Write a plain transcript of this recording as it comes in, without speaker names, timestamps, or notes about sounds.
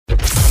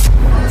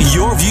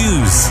Your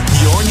views,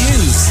 your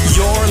news,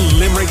 your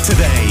Limerick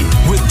Today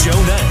with Joe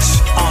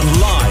Nash on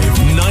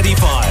Live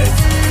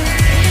 95.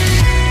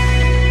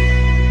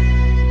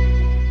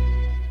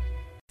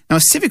 Now, a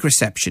civic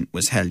reception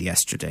was held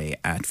yesterday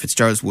at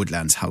Fitzgerald's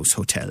Woodlands House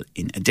Hotel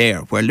in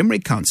Adare, where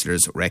Limerick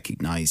councillors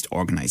recognised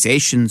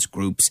organisations,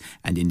 groups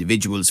and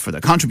individuals for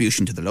their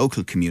contribution to the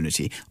local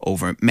community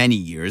over many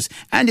years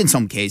and, in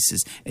some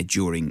cases,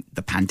 during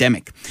the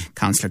pandemic.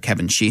 Councillor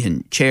Kevin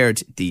Sheehan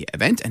chaired the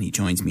event and he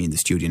joins me in the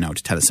studio now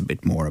to tell us a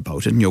bit more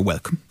about it. And you're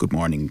welcome. Good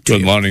morning to you.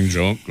 Good morning,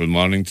 Joe. Good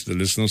morning to the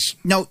listeners.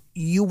 Now,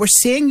 you were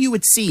saying you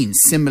had seen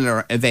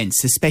similar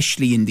events,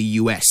 especially in the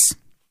US.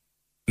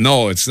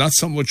 No, it's not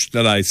so much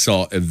that I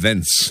saw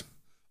events.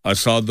 I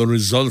saw the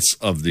results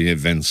of the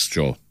events,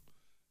 Joe.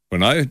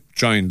 When I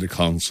joined the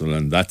council,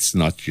 and that's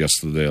not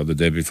yesterday or the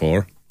day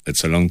before,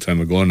 it's a long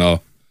time ago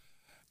now,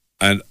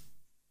 and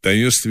there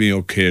used to be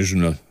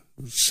occasional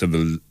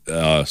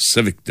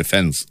civic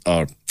defence,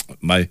 or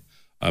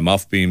I'm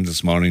off beam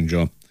this morning,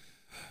 Joe,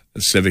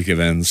 civic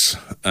events,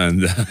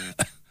 and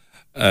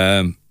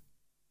I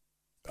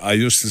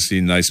used to see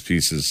nice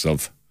pieces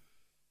of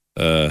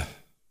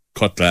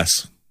cut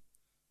glass.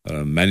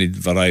 Many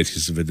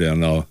varieties of it there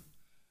now,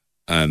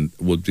 and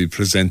would be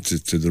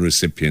presented to the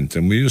recipient.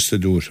 And we used to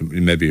do it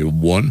maybe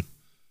one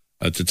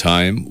at a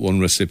time,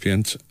 one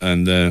recipient,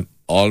 and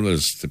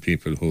always the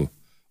people who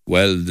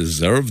well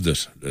deserved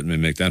it. Let me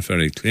make that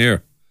very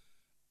clear.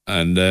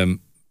 And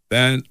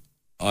then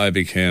I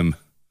became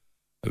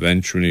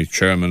eventually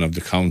chairman of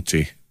the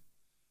county,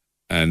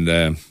 and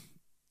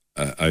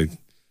I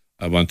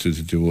wanted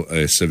to do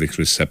a civic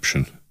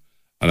reception.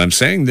 And I'm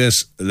saying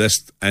this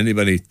lest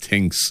anybody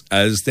thinks,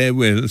 as they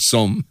will,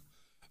 some,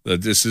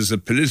 that this is a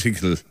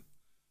political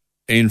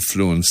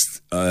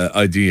influenced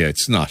idea.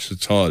 It's not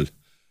at all.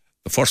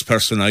 The first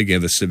person I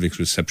gave a civic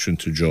reception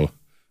to, Joe,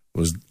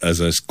 was, as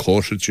I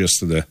quoted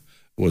yesterday,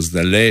 was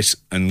the late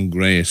and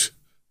great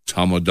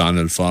Tom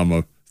O'Donnell,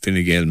 former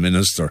Fine Gael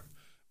minister,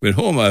 with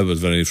whom I was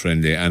very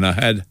friendly. And I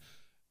had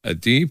a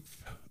deep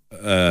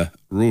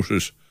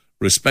rooted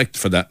respect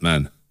for that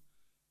man.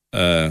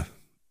 I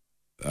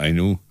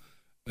knew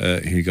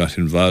he got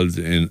involved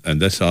in,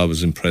 and that's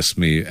always impressed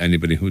me,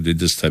 anybody who did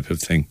this type of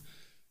thing.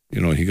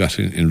 You know, he got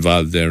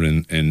involved there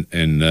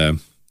in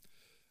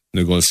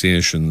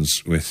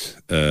negotiations with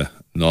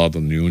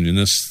Northern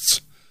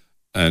Unionists,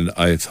 and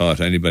I thought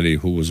anybody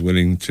who was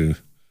willing to...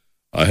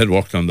 I had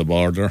worked on the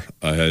border.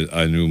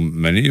 I knew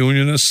many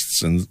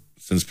Unionists, and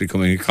since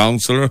becoming a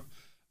councillor,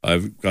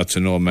 I've got to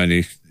know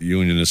many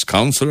Unionist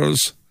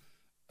councillors,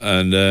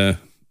 and,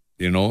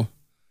 you know,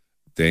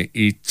 they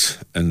eat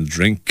and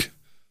drink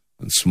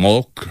and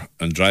smoke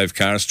and drive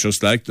cars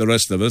just like the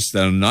rest of us.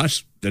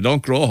 They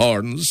don't grow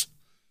horns.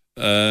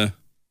 And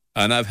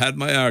I've had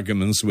my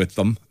arguments with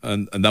them,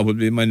 and that would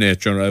be my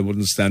nature. I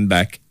wouldn't stand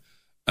back.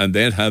 And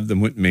they'd have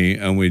them with me,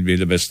 and we'd be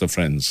the best of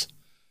friends.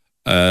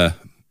 So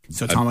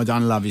Tom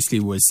O'Donnell obviously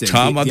was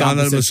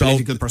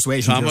political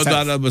persuasion. Tom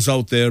O'Donnell was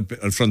out there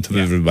in front of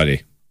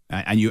everybody.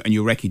 And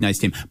you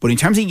recognised him. But in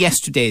terms of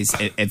yesterday's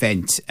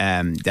event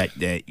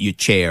that you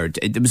chaired,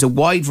 there was a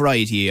wide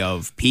variety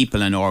of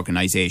people and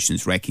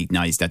organisations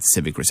recognised at the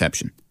civic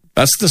reception.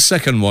 That's the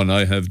second one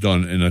I have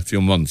done in a few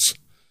months.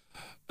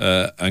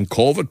 And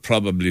COVID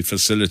probably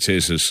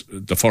facilitated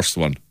the first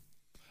one,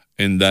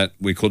 in that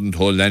we couldn't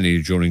hold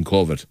any during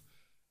COVID.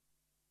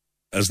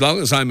 As long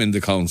as I'm in the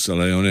council,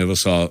 I only ever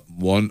saw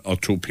one or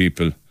two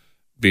people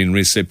being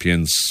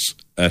recipients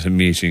at a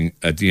meeting,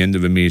 at the end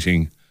of a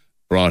meeting,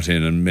 brought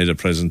in and made a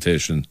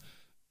presentation.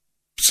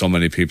 So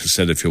many people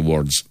said a few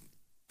words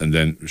and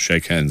then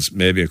shake hands,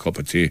 maybe a cup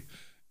of tea,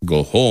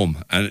 go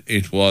home. And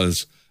it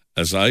was,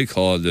 as I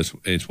called it,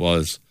 it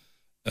was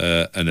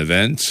an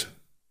event.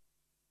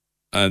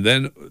 And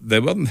then they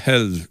weren't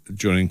held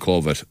during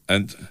COVID.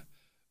 And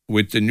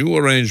with the new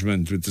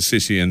arrangement with the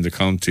city and the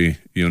county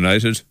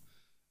united,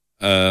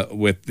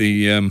 with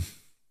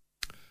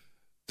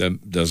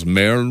there's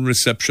mayor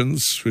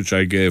receptions, which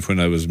I gave when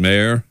I was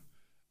mayor.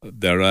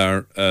 There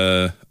are,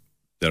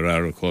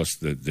 of course,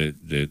 the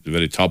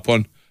very top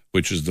one,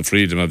 which is the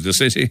Freedom of the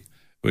City,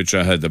 which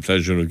I had the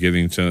pleasure of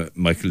giving to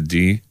Michael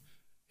D.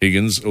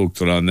 Higgins,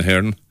 Oakdale on the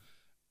Hearn.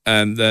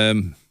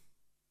 And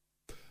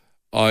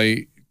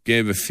I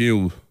gave a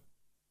few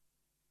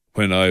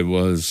when I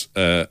was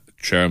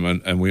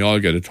chairman, and we all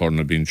get a turn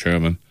of being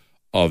chairman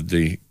of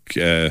the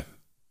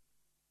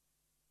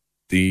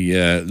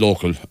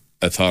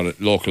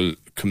local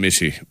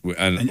committee.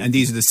 And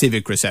these are the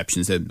civic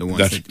receptions, the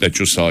ones that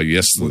you saw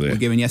yesterday. Were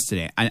given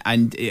yesterday.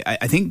 And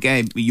I think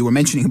you were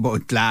mentioning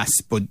about glass,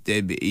 but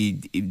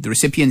the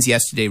recipients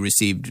yesterday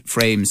received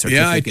frames.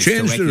 Yeah, I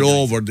changed it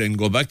over, then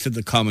go back to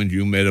the comment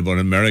you made about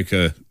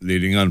America,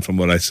 leading on from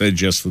what I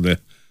said yesterday,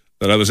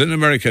 that I was in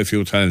America a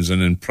few times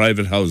and in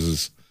private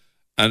houses.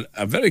 And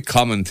a very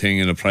common thing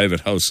in a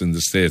private house in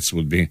the States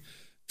would be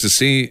to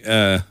see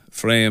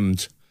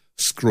framed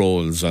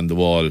scrolls on the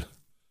wall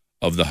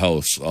of the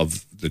house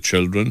of the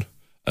children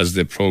as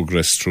they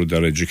progress through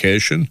their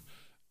education,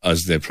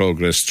 as they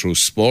progress through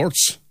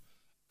sports.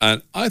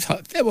 And I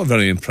thought they were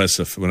very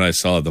impressive when I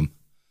saw them.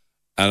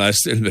 And I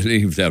still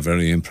believe they're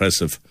very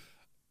impressive,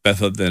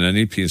 better than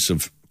any piece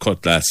of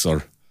cutlass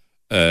or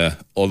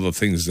other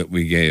things that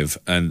we gave.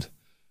 And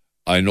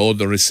I know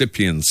the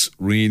recipients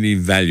really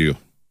value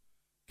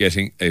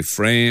getting a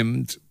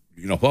framed,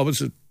 what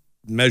was it,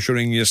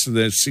 measuring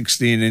yesterday,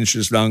 16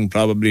 inches long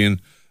probably and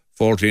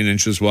 14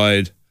 inches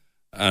wide,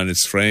 and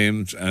it's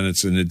framed and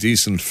it's in a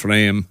decent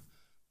frame,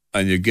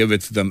 and you give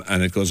it to them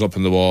and it goes up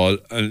on the wall,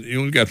 and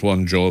you'll get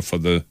one, Joe, for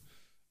the...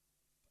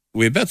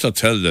 We better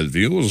tell the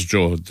viewers,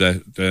 Joe,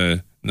 that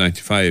the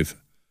 95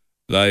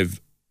 live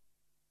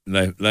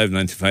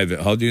 95.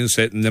 How do you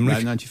say it in Limerick?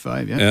 Live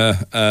 95,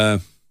 yeah.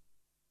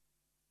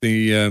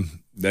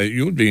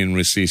 You'd be in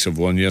receipt of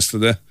one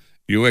yesterday.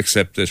 You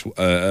accepted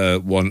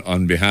one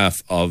on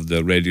behalf of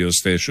the radio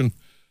station,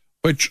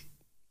 which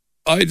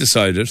I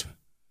decided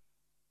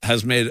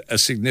has made a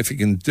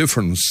significant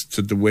difference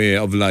to the way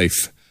of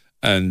life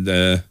and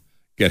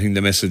getting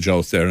the message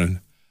out there.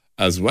 And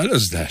as well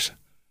as that,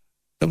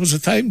 there was a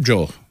time,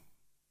 Joe.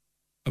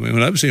 I mean,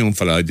 when I was a young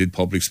fella, I did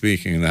public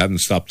speaking and I haven't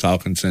stopped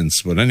talking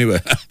since. But anyway,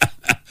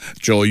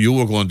 Joe, you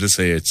were going to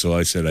say it, so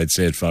I said I'd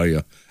say it for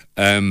you.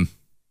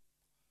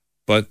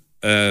 But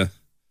there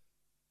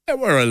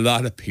were a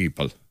lot of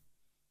people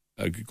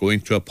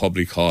going to a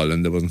public hall,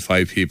 and there wasn't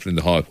 5 people in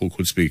the hall who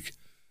could speak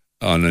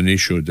on an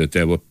issue that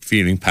they were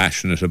feeling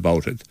passionate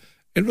about it.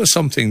 It was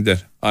something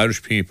that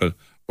Irish people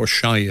were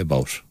shy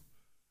about.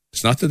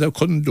 It's not that they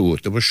couldn't do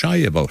it, they were shy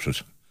about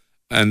it.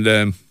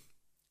 And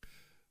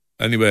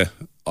anyway,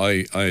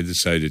 I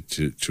decided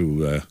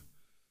to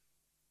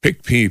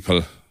pick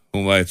people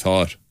whom I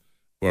thought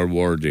were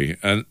worthy.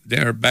 And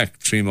there, back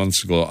 3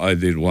 months ago, I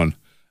did one,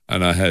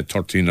 and I had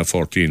 13 or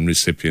 14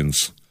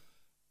 recipients.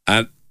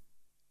 And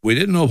we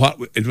didn't know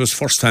it was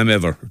first time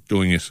ever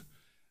doing it.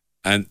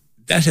 And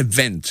that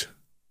event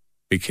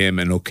became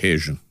an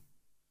occasion.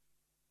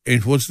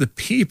 It was the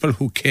people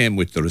who came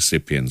with the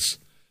recipients,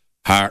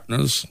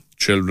 partners,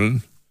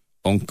 children,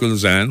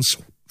 uncles, aunts,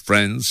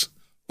 friends,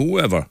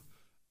 whoever.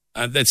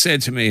 And they'd say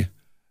to me,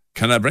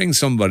 can I bring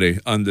somebody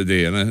on the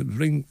day? And I'd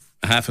bring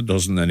half a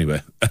dozen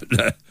anyway.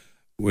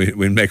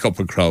 We'd make up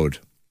a crowd.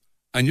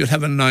 And you'd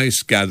have a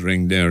nice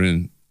gathering there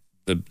in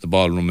the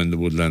ballroom in the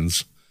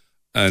Woodlands.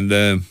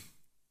 And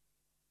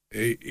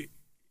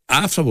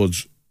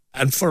afterwards,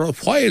 and for a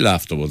while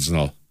afterwards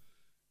now,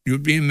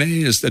 you'd be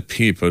amazed at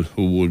people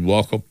who would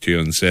walk up to you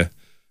and say,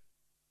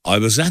 I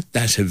was at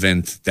that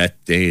event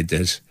that day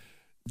that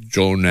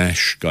Joe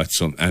Nash got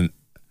some, and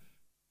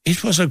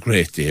it was a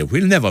great day.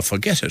 We'll never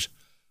forget it.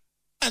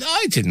 And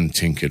I didn't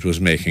think it was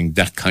making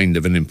that kind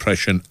of an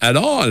impression at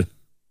all.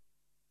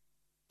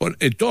 But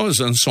it does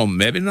on some,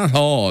 maybe not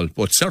all,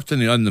 but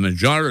certainly on the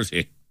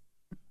majority,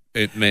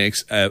 it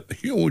makes a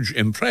huge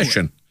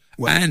impression.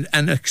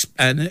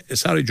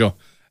 Sorry, Joe,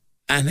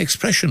 an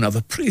expression of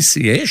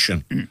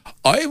appreciation.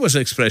 I was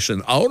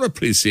expressing our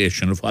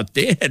appreciation of what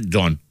they had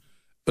done,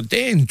 but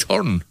they in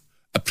turn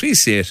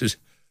appreciated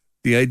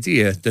the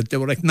idea that they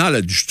were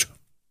acknowledged.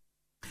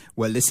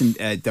 Well, listen,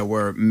 there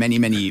were many,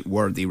 many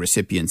worthy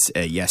recipients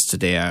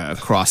yesterday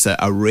across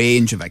a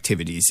range of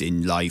activities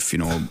in life,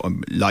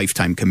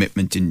 lifetime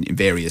commitment in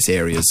various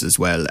areas as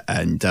well,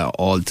 and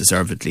all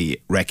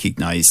deservedly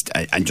recognised.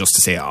 And just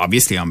to say,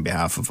 obviously, on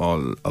behalf of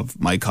all of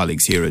my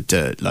colleagues here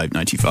at Live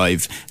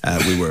 95,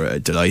 we were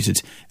delighted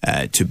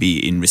to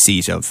be in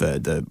receipt of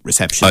the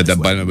reception.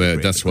 By the way,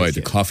 that's why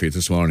the coffee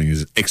this morning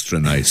is extra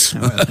nice.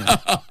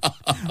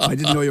 I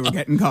didn't know you were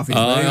getting coffee.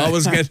 I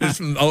always get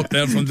it out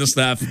there from the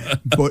staff.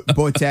 But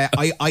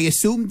I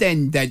assume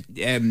then that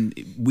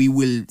we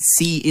will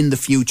see in the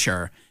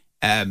future,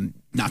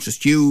 not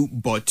just you,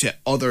 but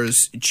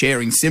others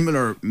chairing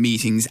similar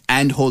meetings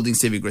and holding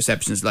civic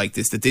receptions like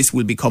this, that this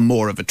will become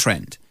more of a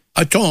trend.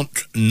 I don't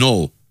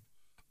know.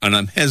 And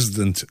I'm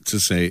hesitant to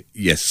say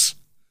yes,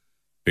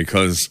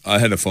 because I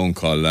had a phone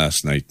call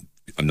last night.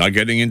 I'm not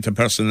getting into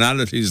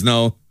personalities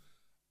now.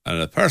 And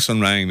a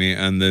person rang me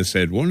and they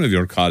said, one of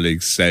your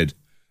colleagues said,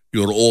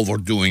 you're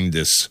overdoing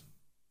this.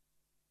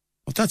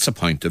 But that's a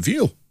point of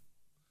view.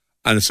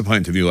 And it's a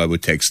point of view I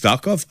would take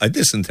stock of. I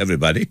listen to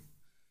everybody.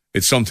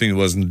 It's something that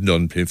wasn't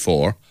done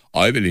before.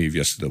 I believe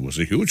yesterday was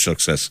a huge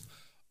success.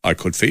 I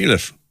could feel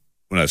it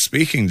when I was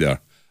speaking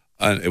there.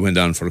 And it went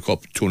on for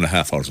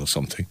 2.5 hours or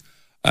something.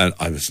 And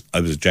I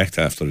was jacked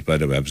after it, by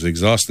the way. I was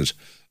exhausted.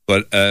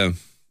 But, and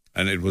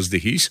it was the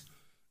heat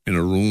in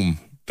a room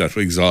that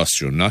will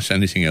exhaust you, not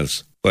anything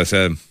else. But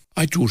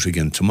I'd do it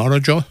again tomorrow,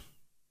 Joe.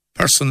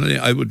 Personally,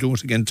 I would do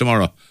it again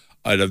tomorrow.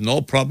 I'd have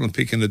no problem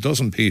picking a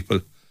dozen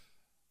people.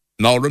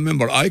 Now,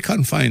 remember, I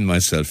confine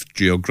myself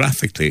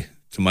geographically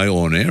to my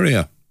own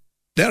area.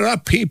 There are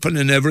people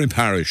in every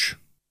parish.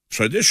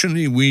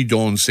 Traditionally, we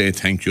don't say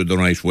thank you the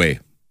right way.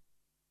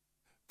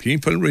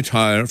 People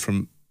retire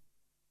from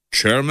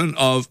chairman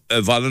of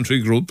a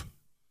voluntary group,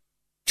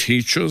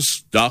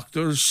 teachers,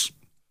 doctors,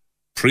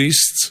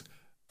 priests,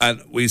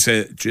 and we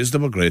say, geez, they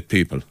were great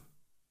people.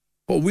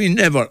 But we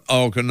never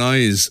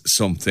organise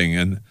something,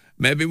 and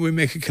maybe we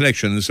make a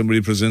collection and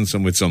somebody presents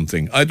them with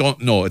something. I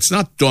don't know. It's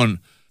not done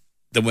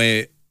the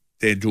way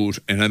they do it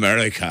in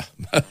America.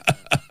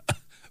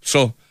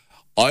 So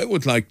I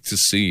would like to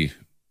see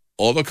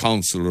other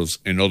councillors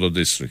in other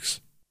districts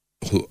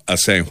who are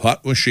saying,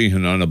 what was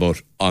Sheehan on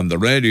about on the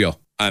radio?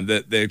 And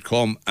that they'd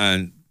come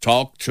and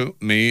talk to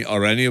me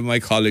or any of my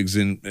colleagues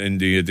in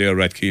the Adair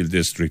Rathkeale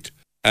district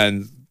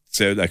and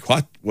say, like,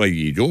 what were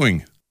you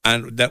doing?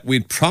 And that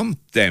we'd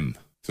prompt them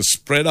to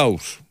spread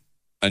out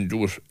and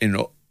do it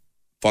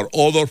for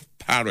other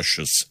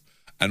parishes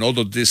and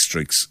other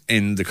districts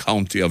in the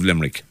county of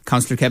Limerick.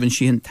 Councillor Kevin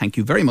Sheehan, thank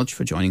you very much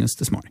for joining us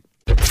this morning.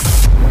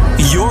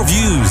 Your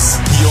views,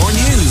 your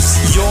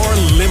news, your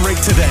Limerick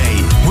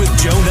Today with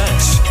Joe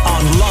Nash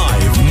on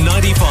Live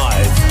 95.